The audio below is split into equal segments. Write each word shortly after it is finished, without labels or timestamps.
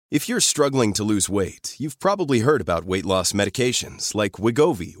If you're struggling to lose weight, you've probably heard about weight loss medications like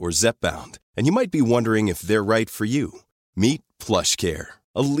Wegovy or Zepbound, and you might be wondering if they're right for you. Meet PlushCare,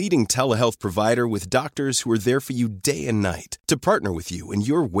 a leading telehealth provider with doctors who are there for you day and night to partner with you in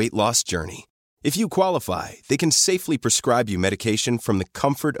your weight loss journey. If you qualify, they can safely prescribe you medication from the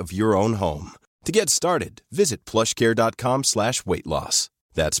comfort of your own home. To get started, visit plushcare.com/weightloss.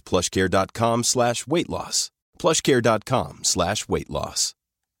 That's plushcare.com/weightloss. plushcare.com/weightloss.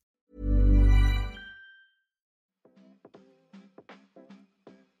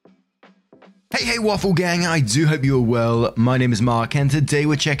 Hey Waffle Gang, I do hope you are well. My name is Mark and today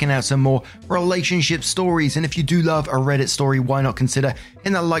we're checking out some more relationship stories, and if you do love a Reddit story, why not consider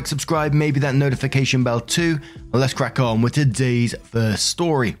hitting that like, subscribe, maybe that notification bell too. Well, let's crack on with today's first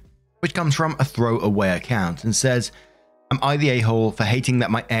story, which comes from a throwaway account and says, "Am I the a-hole for hating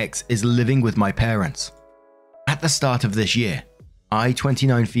that my ex is living with my parents? At the start of this year, I,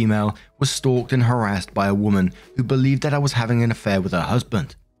 29 female, was stalked and harassed by a woman who believed that I was having an affair with her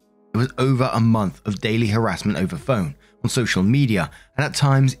husband. It was over a month of daily harassment over phone, on social media, and at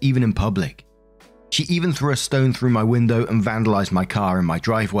times even in public. She even threw a stone through my window and vandalized my car in my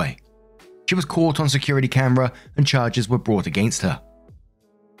driveway. She was caught on security camera and charges were brought against her.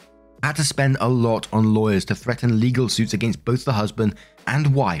 I had to spend a lot on lawyers to threaten legal suits against both the husband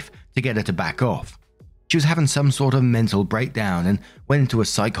and wife to get her to back off. She was having some sort of mental breakdown and went into a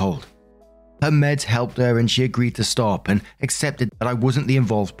psych hold. Her meds helped her and she agreed to stop and accepted that I wasn't the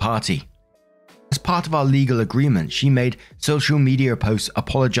involved party. As part of our legal agreement, she made social media posts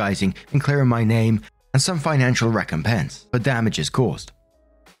apologizing and clearing my name and some financial recompense for damages caused.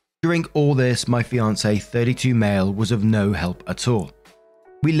 During all this, my fiance, 32 male, was of no help at all.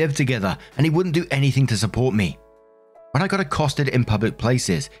 We lived together and he wouldn't do anything to support me. When I got accosted in public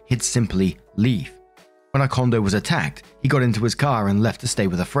places, he'd simply leave. When our condo was attacked, he got into his car and left to stay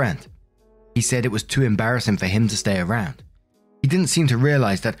with a friend. He said it was too embarrassing for him to stay around. He didn't seem to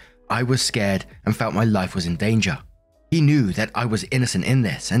realize that I was scared and felt my life was in danger. He knew that I was innocent in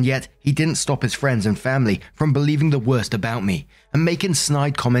this, and yet he didn't stop his friends and family from believing the worst about me and making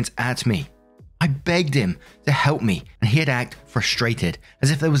snide comments at me. I begged him to help me, and he'd act frustrated,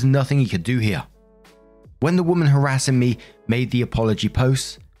 as if there was nothing he could do here. When the woman harassing me made the apology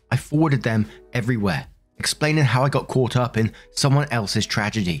posts, I forwarded them everywhere, explaining how I got caught up in someone else's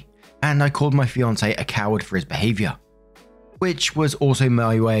tragedy, and I called my fiancé a coward for his behavior, which was also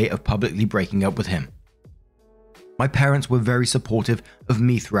my way of publicly breaking up with him. My parents were very supportive of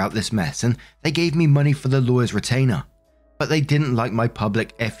me throughout this mess, and they gave me money for the lawyer's retainer, but they didn't like my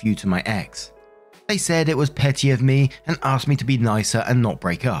public FU to my ex. They said it was petty of me and asked me to be nicer and not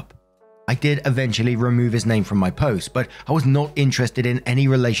break up. I did eventually remove his name from my post, but I was not interested in any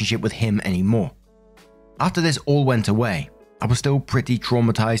relationship with him anymore. After this all went away, I was still pretty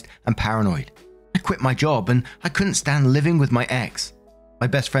traumatized and paranoid. I quit my job and I couldn't stand living with my ex. My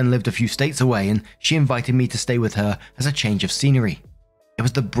best friend lived a few states away and she invited me to stay with her as a change of scenery. It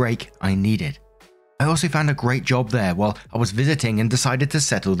was the break I needed. I also found a great job there while I was visiting and decided to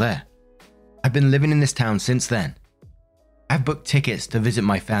settle there. I've been living in this town since then. I've booked tickets to visit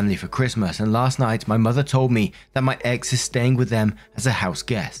my family for Christmas, and last night my mother told me that my ex is staying with them as a house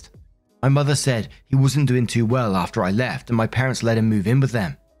guest. My mother said he wasn't doing too well after I left and my parents let him move in with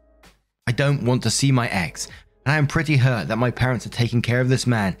them. I don't want to see my ex, and I am pretty hurt that my parents are taking care of this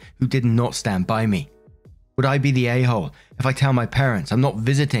man who did not stand by me. Would I be the a-hole if I tell my parents I'm not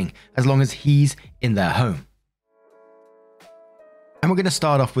visiting as long as he's in their home? And we're going to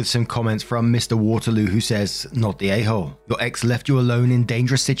start off with some comments from Mr. Waterloo, who says, "Not the a-hole. Your ex left you alone in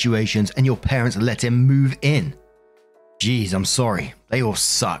dangerous situations and your parents let him move in. Jeez, I'm sorry. They all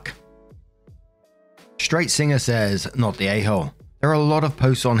suck." Straight Singer says, "Not the a-hole. There are a lot of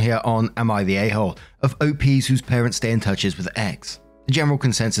posts on here on Am I the a-hole of OPs whose parents stay in touches with ex. The general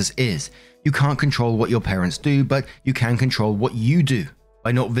consensus is you can't control what your parents do, but you can control what you do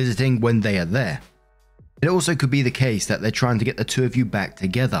by not visiting when they are there. It also could be the case that they're trying to get the two of you back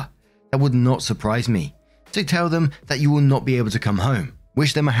together. That would not surprise me. So tell them that you will not be able to come home.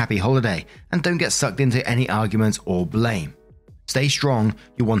 Wish them a happy holiday and don't get sucked into any arguments or blame. Stay strong,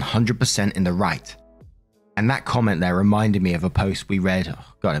 you're 100% in the right." And that comment there reminded me of a post we read,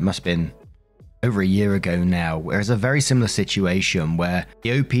 it must have been over a year ago now, where it's a very similar situation where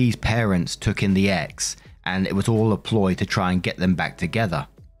the OP's parents took in the ex and it was all a ploy to try and get them back together.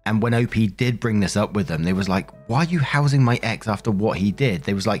 And when OP did bring this up with them, they was like, "Why are you housing my ex after what he did?"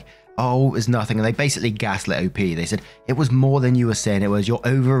 They was like, "Oh, it was nothing." And they basically gaslit OP. They said, "It was more than you were saying. It was you're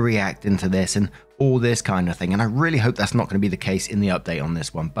overreacting to this and all this kind of thing." And I really hope that's not going to be the case in the update on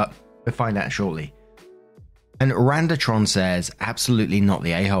this one, but we'll find out shortly. And Randatron says, absolutely not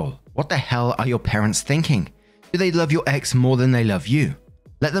the a-hole. What the hell are your parents thinking? Do they love your ex more than they love you?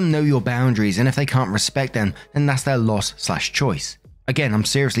 Let them know your boundaries, and if they can't respect them, then that's their loss/choice. Again, I'm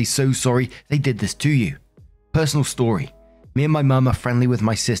seriously so sorry they did this to you. Personal story. Me and my mum are friendly with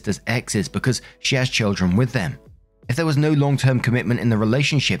my sister's exes because she has children with them. If there was no long-term commitment in the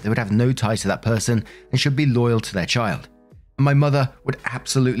relationship, they would have no ties to that person and should be loyal to their child. And my mother would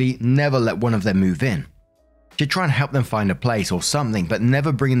absolutely never let one of them move in. She'd try and help them find a place or something, but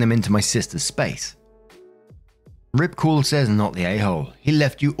never bringing them into my sister's space. Ripcool says not the a-hole. He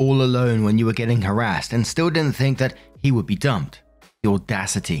left you all alone when you were getting harassed and still didn't think that he would be dumped. The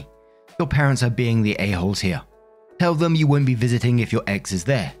audacity. Your parents are being the a-holes here. Tell them you won't be visiting if your ex is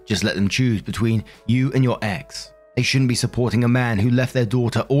there. Just let them choose between you and your ex. They shouldn't be supporting a man who left their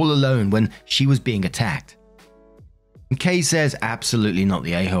daughter all alone when she was being attacked. And Kay says absolutely not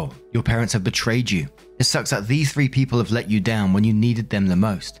the a-hole. Your parents have betrayed you. It sucks that these three people have let you down when you needed them the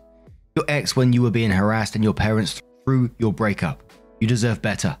most. Your ex when you were being harassed and your parents through your breakup. You deserve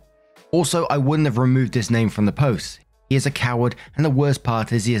better. Also, I wouldn't have removed his name from the post. He is a coward, and the worst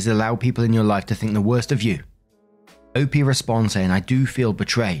part is he has allowed people in your life to think the worst of you. OP responds saying, I do feel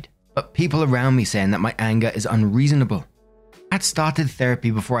betrayed, but people around me saying that my anger is unreasonable. I'd started therapy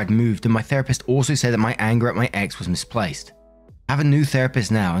before I'd moved, and my therapist also said that my anger at my ex was misplaced. I have a new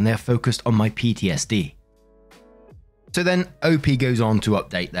therapist now, and they're focused on my PTSD. So then OP goes on to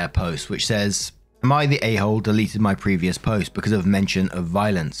update their post, which says, Am I the a-hole deleted my previous post because of mention of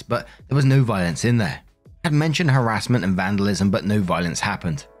violence, but there was no violence in there. I had mentioned harassment and vandalism, but no violence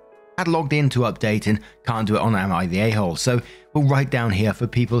happened. I had logged in to update and can't do it on Am I the a-hole, so we'll write down here for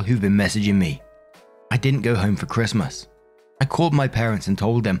people who've been messaging me. I didn't go home for Christmas. I called my parents and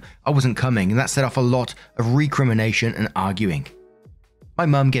told them I wasn't coming, and that set off a lot of recrimination and arguing. My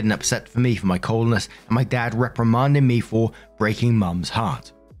mum getting upset for me for my coldness, and my dad reprimanding me for breaking mum's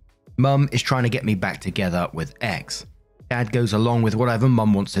heart. Mum is trying to get me back together with ex. Dad goes along with whatever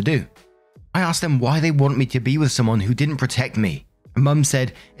mum wants to do. I asked them why they want me to be with someone who didn't protect me. And mum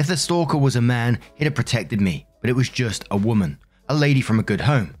said if the stalker was a man, he'd have protected me, but it was just a woman, a lady from a good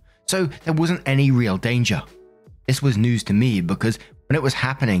home, so there wasn't any real danger. This was news to me because when it was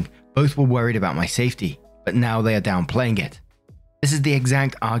happening, both were worried about my safety, but now they are downplaying it. This is the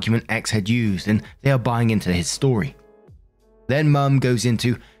exact argument X had used, and they are buying into his story. Then mum goes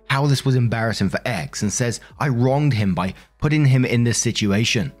into how this was embarrassing for X and says I wronged him by putting him in this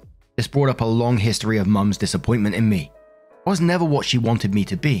situation. This brought up a long history of mum's disappointment in me. I was never what she wanted me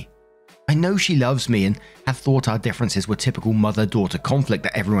to be. I know she loves me and had thought our differences were typical mother-daughter conflict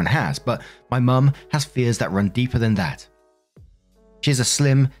that everyone has, but my mum has fears that run deeper than that. She is a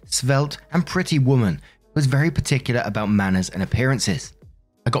slim, svelte, and pretty woman who is very particular about manners and appearances.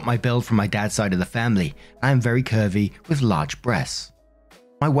 I got my build from my dad's side of the family, and I am very curvy with large breasts.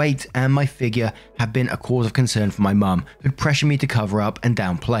 My weight and my figure have been a cause of concern for my mum, who'd pressure me to cover up and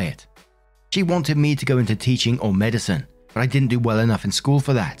downplay it. She wanted me to go into teaching or medicine, but I didn't do well enough in school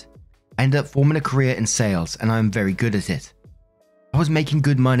for that. I ended up forming a career in sales, and I am very good at it. I was making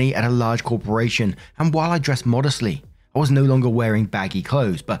good money at a large corporation, and while I dressed modestly, I was no longer wearing baggy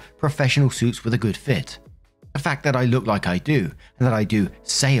clothes, but professional suits with a good fit. The fact that I look like I do, and that I do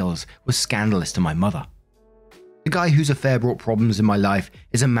sales, was scandalous to my mother. The guy whose affair brought problems in my life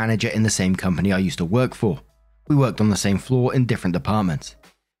is a manager in the same company I used to work for. We worked on the same floor in different departments.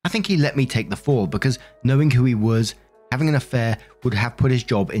 I think he let me take the fall because knowing who he was, having an affair would have put his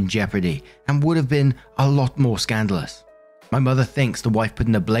job in jeopardy and would have been a lot more scandalous. My mother thinks the wife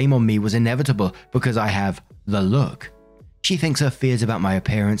putting the blame on me was inevitable because I have the look. She thinks her fears about my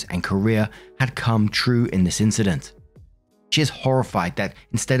appearance and career had come true in this incident. She is horrified that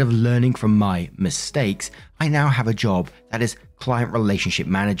instead of learning from my mistakes, I now have a job that is client relationship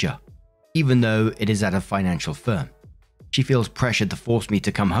manager, even though it is at a financial firm. She feels pressured to force me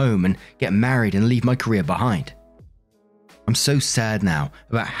to come home and get married and leave my career behind. I'm so sad now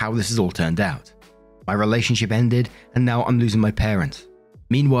about how this has all turned out. My relationship ended and now I'm losing my parents.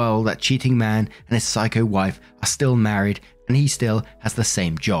 Meanwhile, that cheating man and his psycho wife are still married and he still has the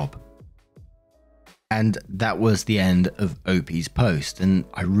same job. And that was the end of OP's post, and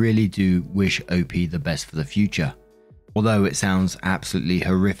I really do wish OP the best for the future. Although it sounds absolutely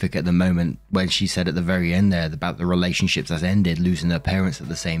horrific at the moment when she said at the very end there about the relationships that's ended, losing their parents at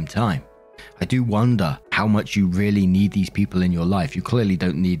the same time. I do wonder how much you really need these people in your life. You clearly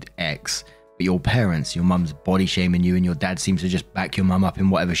don't need X, but your parents, your mum's body shaming you and your dad seems to just back your mum up in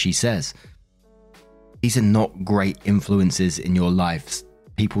whatever she says. These are not great influences in your life,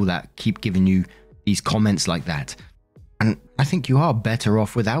 people that keep giving you these comments like that. And I think you are better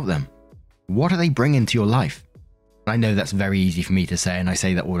off without them. What are they bringing to your life? I know that's very easy for me to say, and I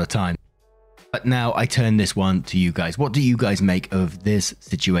say that all the time. But now I turn this one to you guys. What do you guys make of this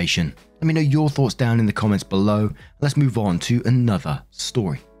situation? Let me know your thoughts down in the comments below. Let's move on to another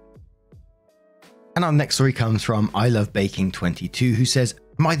story. And our next story comes from I Love Baking 22, who says,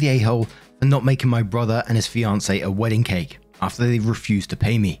 "Am I the a-hole for not making my brother and his fiance a wedding cake after they refused to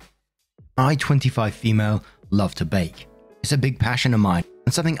pay me? I, 25 female, love to bake. It's a big passion of mine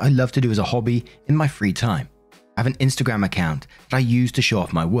and something I love to do as a hobby in my free time. I have an Instagram account that I use to show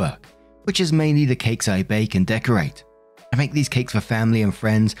off my work, which is mainly the cakes I bake and decorate. I make these cakes for family and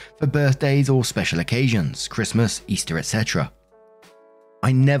friends for birthdays or special occasions, Christmas, Easter, etc.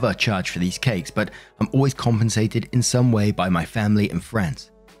 I never charge for these cakes, but I'm always compensated in some way by my family and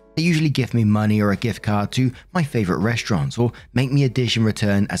friends. They usually gift me money or a gift card to my favorite restaurants or make me a dish in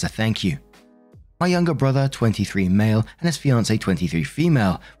return as a thank you. My younger brother, 23 male, and his fiancée, 23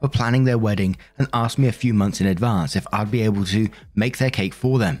 female, were planning their wedding and asked me a few months in advance if I'd be able to make their cake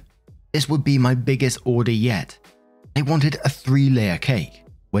for them. This would be my biggest order yet. They wanted a 3-layer cake.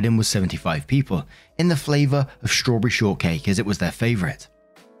 Wedding was 75 people, in the flavor of strawberry shortcake as it was their favorite.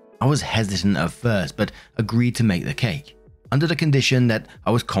 I was hesitant at first, but agreed to make the cake, under the condition that I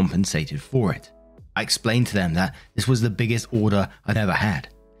was compensated for it. I explained to them that this was the biggest order I'd ever had,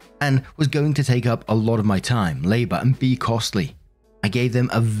 and was going to take up a lot of my time, labor, and be costly. I gave them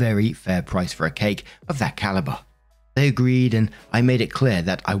a very fair price for a cake of that caliber. They agreed, and I made it clear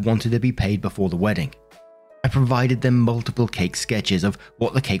that I wanted to be paid before the wedding. I provided them multiple cake sketches of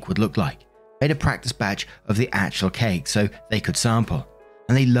what the cake would look like, made a practice batch of the actual cake so they could sample,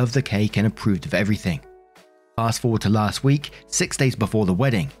 and they loved the cake and approved of everything. Fast forward to last week, 6 days before the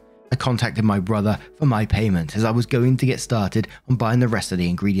wedding, I contacted my brother for my payment as I was going to get started on buying the rest of the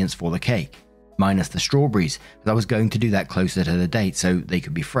ingredients for the cake, minus the strawberries, as I was going to do that closer to the date so they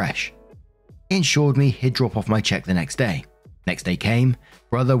could be fresh. He assured me he'd drop off my check the next day. Next day came,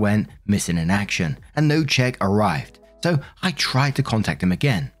 brother went missing in action, and no check arrived, so I tried to contact him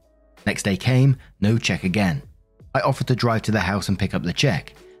again. Next day came, no check again. I offered to drive to the house and pick up the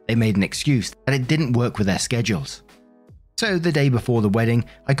check. They made an excuse that it didn't work with their schedules. So the day before the wedding,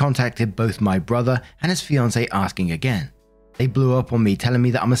 I contacted both my brother and his fiancée asking again. They blew up on me telling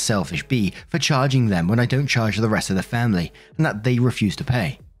me that I'm a selfish bee for charging them when I don't charge the rest of the family and that they refuse to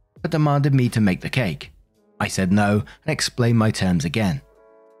pay, but demanded me to make the cake. I said no and explained my terms again.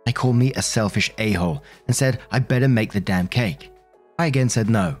 They called me a selfish a-hole and said I better make the damn cake. I again said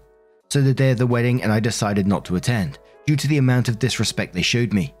no. So the day of the wedding and I decided not to attend due to the amount of disrespect they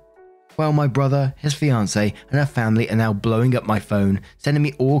showed me. Well, my brother, his fiancée, and her family are now blowing up my phone, sending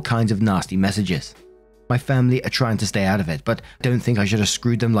me all kinds of nasty messages. My family are trying to stay out of it, but I don't think I should have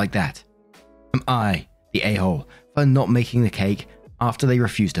screwed them like that. Am I the a-hole for not making the cake after they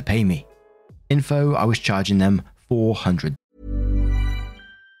refused to pay me? Info, I was charging them $400.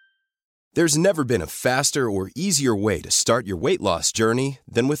 There's never been a faster or easier way to start your weight loss journey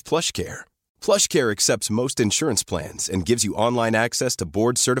than with PlushCare. PlushCare accepts most insurance plans and gives you online access to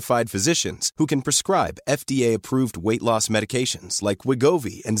board-certified physicians who can prescribe FDA-approved weight loss medications like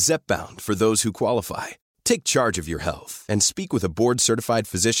Wegovy and Zepbound for those who qualify. Take charge of your health and speak with a board-certified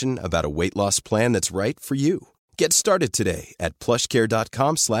physician about a weight loss plan that's right for you. Get started today at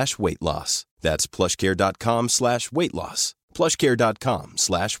plushcare.com/weight loss. That's plushcare.com/weight loss.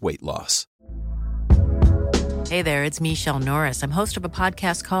 plushcare.com/weight loss. Hey there, it's Michelle Norris. I'm host of a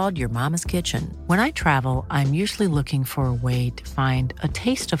podcast called Your Mama's Kitchen. When I travel, I'm usually looking for a way to find a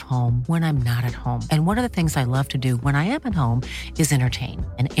taste of home when I'm not at home. And one of the things I love to do when I am at home is entertain.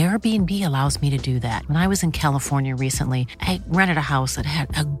 And Airbnb allows me to do that. When I was in California recently, I rented a house that had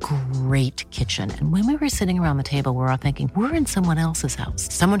a great kitchen. And when we were sitting around the table, we're all thinking, we're in someone else's house.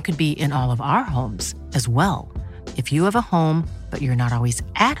 Someone could be in all of our homes as well. If you have a home, but you're not always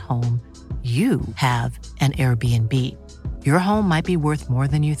at home, you have an Airbnb. Your home might be worth more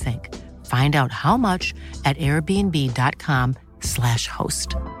than you think. Find out how much at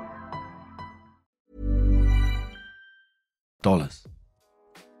airbnb.com/host. Now,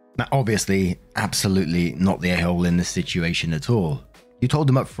 obviously, absolutely not the a-hole in this situation at all. You told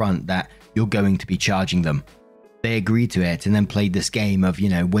them up front that you're going to be charging them. They agreed to it and then played this game of,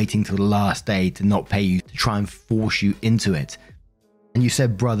 waiting till the last day to not pay you to try and force you into it. And you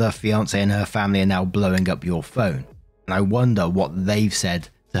said brother, fiancé, and her family are now blowing up your phone. And I wonder what they've said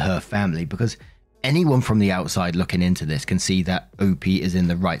to her family, because anyone from the outside looking into this can see that OP is in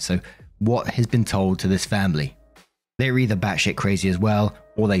the right. So what has been told to this family? They're either batshit crazy as well,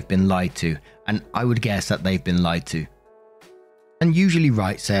 or they've been lied to. And I would guess that they've been lied to. And usually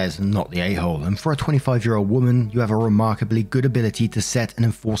right says not the a-hole. And for a 25-year-old woman, you have a remarkably good ability to set and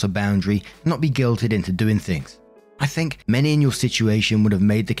enforce a boundary and not be guilted into doing things. I think many in your situation would have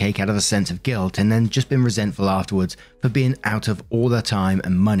made the cake out of a sense of guilt and then just been resentful afterwards for being out of all their time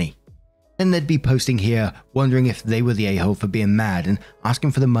and money. Then they'd be posting here wondering if they were the a-hole for being mad and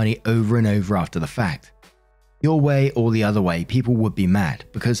asking for the money over and over after the fact. Your way or the other way, people would be mad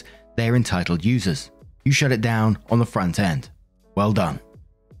because they're entitled users. You shut it down on the front end. Well done.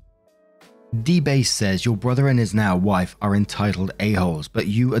 D-Base says your brother and his now wife are entitled a-holes, but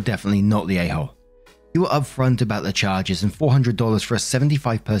you are definitely not the a-hole. You were upfront about the charges, and $400 for a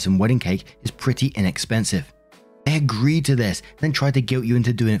 75-person wedding cake is pretty inexpensive. They agreed to this, then tried to guilt you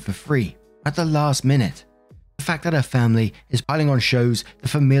into doing it for free, at the last minute. The fact that her family is piling on shows the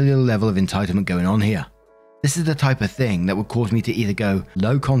familial level of entitlement going on here. This is the type of thing that would cause me to either go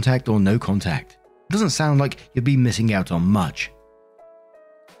low contact or no contact. It doesn't sound like you'd be missing out on much.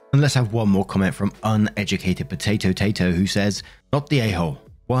 And let's have one more comment from Uneducated Potato Tato, who says, not the a-hole.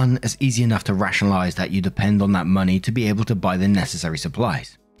 One, it's easy enough to rationalize that you depend on that money to be able to buy the necessary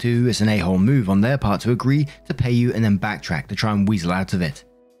supplies. Two, it's an a-hole move on their part to agree to pay you and then backtrack to try and weasel out of it.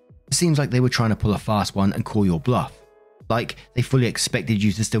 It seems like they were trying to pull a fast one and call your bluff. Like they fully expected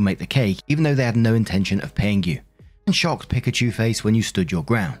you to still make the cake even though they had no intention of paying you. And shocked Pikachu face when you stood your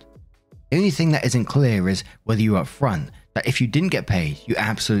ground. The only thing that isn't clear is whether you were upfront that if you didn't get paid, you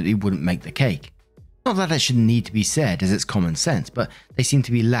absolutely wouldn't make the cake. Not that it should need to be said as it's common sense, but they seem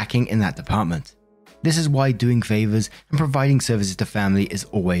to be lacking in that department. This is why doing favors and providing services to family is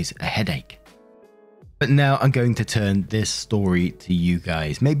always a headache. But now I'm going to turn this story to you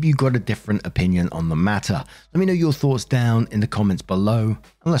guys. Maybe you got a different opinion on the matter. Let me know your thoughts down in the comments below,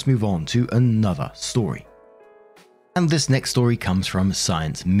 and let's move on to another story. And this next story comes from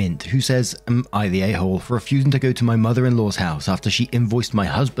Science Mint, who says, am I the a-hole for refusing to go to my mother-in-law's house after she invoiced my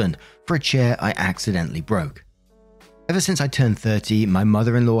husband for a chair I accidentally broke? Ever since I turned 30, my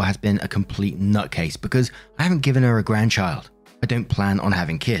mother-in-law has been a complete nutcase because I haven't given her a grandchild. I don't plan on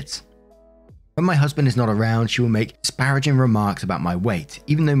having kids. When my husband is not around, she will make disparaging remarks about my weight,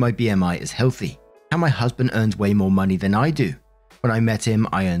 even though my BMI is healthy. How my husband earns way more money than I do. When I met him,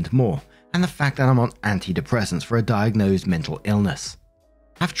 I earned more. And the fact that I'm on antidepressants for a diagnosed mental illness.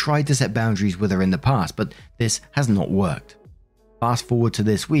 I've tried to set boundaries with her in the past, but this has not worked. Fast forward to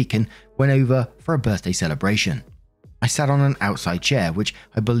this week and went over for a birthday celebration. I sat on an outside chair, which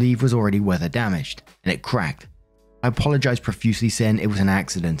I believe was already weather damaged, and it cracked. I apologized profusely saying it was an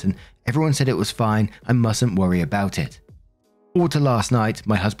accident, and everyone said it was fine, I mustn't worry about it. Forward to last night,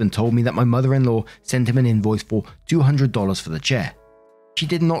 my husband told me that my mother-in-law sent him an invoice for $200 for the chair. She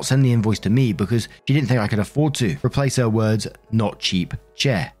did not send the invoice to me because she didn't think I could afford to replace her words, not cheap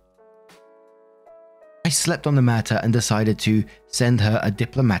chair. I slept on the matter and decided to send her a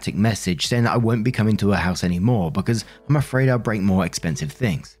diplomatic message saying that I won't be coming to her house anymore because I'm afraid I'll break more expensive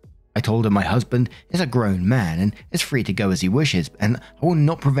things. I told her my husband is a grown man and is free to go as he wishes and I will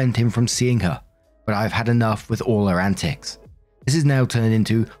not prevent him from seeing her, but I've had enough with all her antics. This has now turned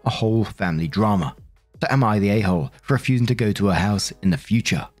into a whole family drama. So am I the a-hole for refusing to go to her house in the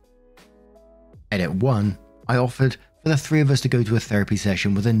future? Edit 1. I offered for the three of us to go to a therapy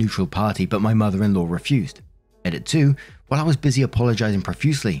session with a neutral party, but my mother-in-law refused. Edit 2. While I was busy apologizing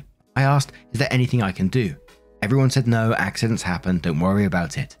profusely, I asked, is there anything I can do? Everyone said no, accidents happen, don't worry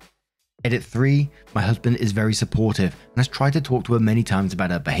about it. Edit 3. My husband is very supportive and has tried to talk to her many times about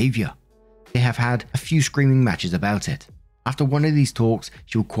her behavior. They have had a few screaming matches about it. After one of these talks,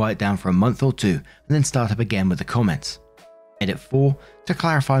 she will quiet down for a month or two and then start up again with the comments. Edit 4. To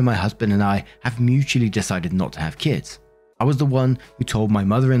clarify, my husband and I have mutually decided not to have kids. I was the one who told my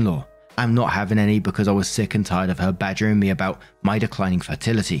mother-in-law I'm not having any because I was sick and tired of her badgering me about my declining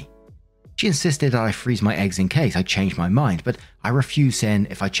fertility. She insisted that I freeze my eggs in case I changed my mind, but I refused, saying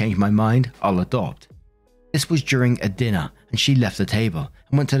if I change my mind, I'll adopt. This was during a dinner and she left the table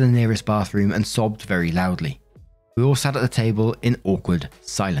and went to the nearest bathroom and sobbed very loudly. We all sat at the table in awkward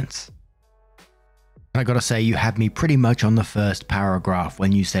silence. I gotta say, you had me pretty much on the first paragraph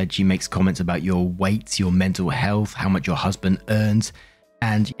when you said she makes comments about your weight, your mental health, how much your husband earns,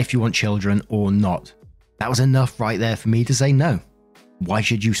 and if you want children or not. That was enough right there for me to say no. Why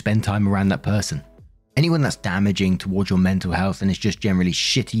should you spend time around that person? Anyone that's damaging towards your mental health and is just generally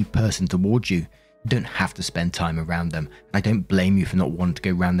shitty person towards you, you don't have to spend time around them. And I don't blame you for not wanting to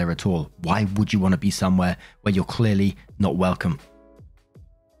go around there at all. Why would you want to be somewhere where you're clearly not welcome?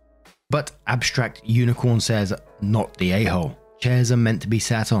 But Abstract Unicorn says, not the a-hole. Chairs are meant to be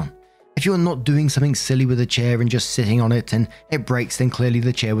sat on. If you're not doing something silly with a chair and just sitting on it and it breaks, then clearly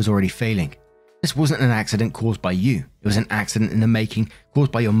the chair was already failing. This wasn't an accident caused by you. It was an accident in the making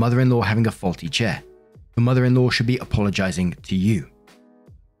caused by your mother-in-law having a faulty chair. Your mother-in-law should be apologizing to you.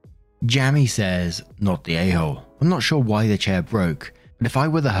 Jammy says, not the a-hole. I'm not sure why the chair broke, but if I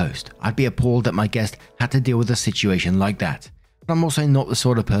were the host, I'd be appalled that my guest had to deal with a situation like that. But I'm also not the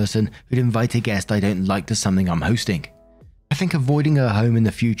sort of person who'd invite a guest I don't like to something I'm hosting. I think avoiding her home in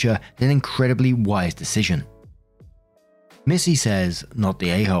the future is an incredibly wise decision. Missy says, not the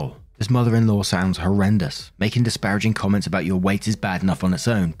a-hole. This mother-in-law sounds horrendous. Making disparaging comments about your weight is bad enough on its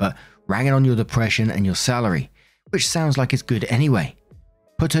own, but ragging on your depression and your salary, which sounds like it's good anyway.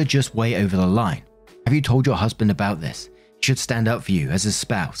 Put her just way over the line. Have you told your husband about this? He should stand up for you as his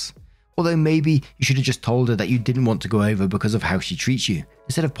spouse. Although maybe you should have just told her that you didn't want to go over because of how she treats you,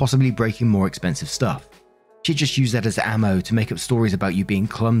 instead of possibly breaking more expensive stuff. She'd just use that as ammo to make up stories about you being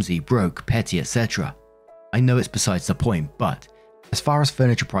clumsy, broke, petty, etc. I know it's besides the point, but as far as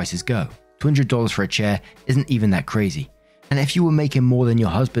furniture prices go, $200 for a chair isn't even that crazy. And if you were making more than your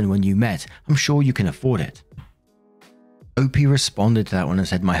husband when you met, I'm sure you can afford it. OP responded to that one and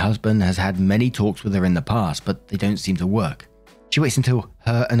said, my husband has had many talks with her in the past, but they don't seem to work. She waits until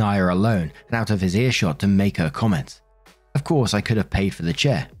her and I are alone and out of his earshot to make her comments. Of course, I could have paid for the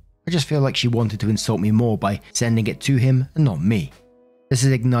chair. I just feel like she wanted to insult me more by sending it to him and not me. This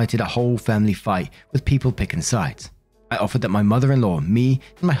has ignited a whole family fight with people picking sides. I offered that my mother-in-law, me,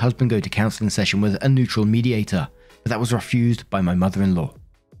 and my husband go to counseling session with a neutral mediator, but that was refused by my mother-in-law.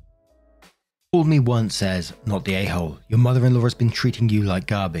 Called Me Once says, not the a-hole. Your mother-in-law has been treating you like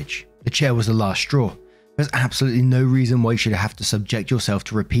garbage. The chair was the last straw. There's absolutely no reason why you should have to subject yourself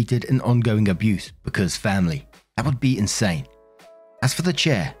to repeated and ongoing abuse because family. That would be insane. As for the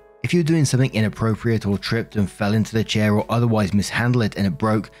chair, if you're doing something inappropriate or tripped and fell into the chair or otherwise mishandled it and it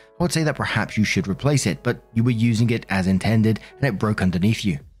broke, I would say that perhaps you should replace it, but you were using it as intended and it broke underneath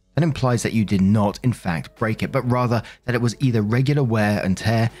you. That implies that you did not, in fact, break it, but rather that it was either regular wear and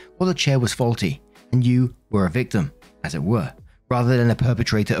tear or the chair was faulty, and you were a victim, as it were, rather than a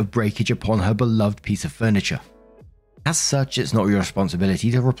perpetrator of breakage upon her beloved piece of furniture. As such, it's not your responsibility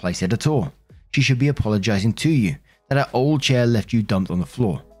to replace it at all. She should be apologizing to you that her old chair left you dumped on the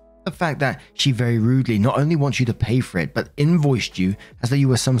floor. The fact that she very rudely not only wants you to pay for it, but invoiced you as though you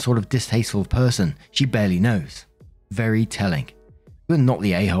were some sort of distasteful person she barely knows. Very telling. You're not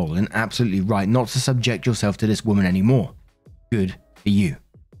the a-hole and absolutely right not to subject yourself to this woman anymore. Good for you.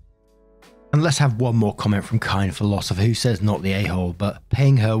 And let's have one more comment from Kind Philosopher who says not the a-hole, but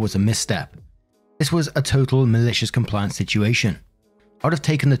paying her was a misstep. This was a total malicious compliance situation. I would have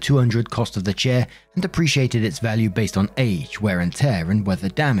taken the $200 cost of the chair and depreciated its value based on age, wear and tear, and weather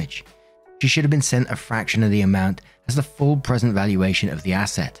damage. She should have been sent a fraction of the amount as the full present valuation of the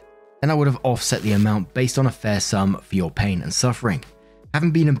asset. Then I would have offset the amount based on a fair sum for your pain and suffering, having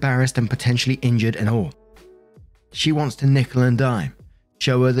been embarrassed and potentially injured and all. She wants to nickel and dime.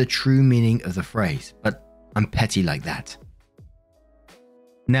 Show her the true meaning of the phrase, but I'm petty like that.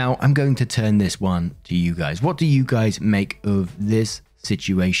 Now I'm going to turn this one to you guys. What do you guys make of this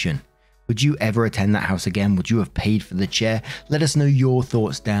situation? Would you ever attend that house again? Would you have paid for the chair? Let us know your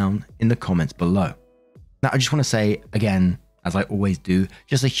thoughts down in the comments below. Now I just want to say again, as I always do,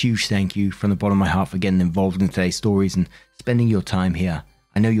 just a huge thank you from the bottom of my heart for getting involved in today's stories and spending your time here.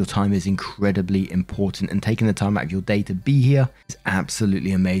 I know your time is incredibly important and taking the time out of your day to be here is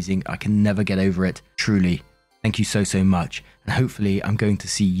absolutely amazing. I can never get over it. Truly. Thank you so much. And hopefully I'm going to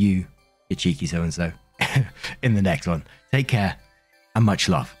see you, you cheeky so-and-so, in the next one. Take care and much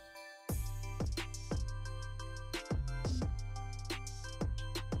love.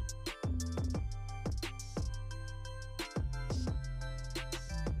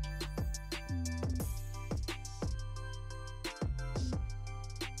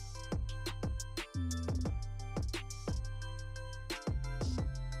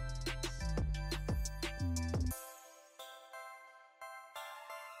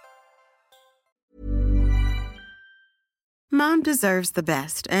 Mom deserves the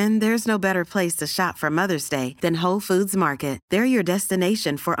best, and there's no better place to shop for Mother's Day than Whole Foods Market. They're your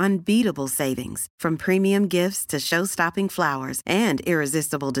destination for unbeatable savings, from premium gifts to show-stopping flowers and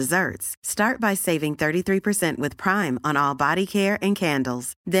irresistible desserts. Start by saving 33% with Prime on all body care and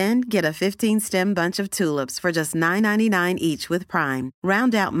candles. Then get a 15-stem bunch of tulips for just $9.99 each with Prime.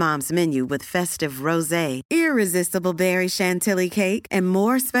 Round out Mom's menu with festive rosé, irresistible berry chantilly cake, and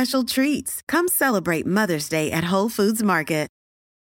more special treats. Come celebrate Mother's Day at Whole Foods Market.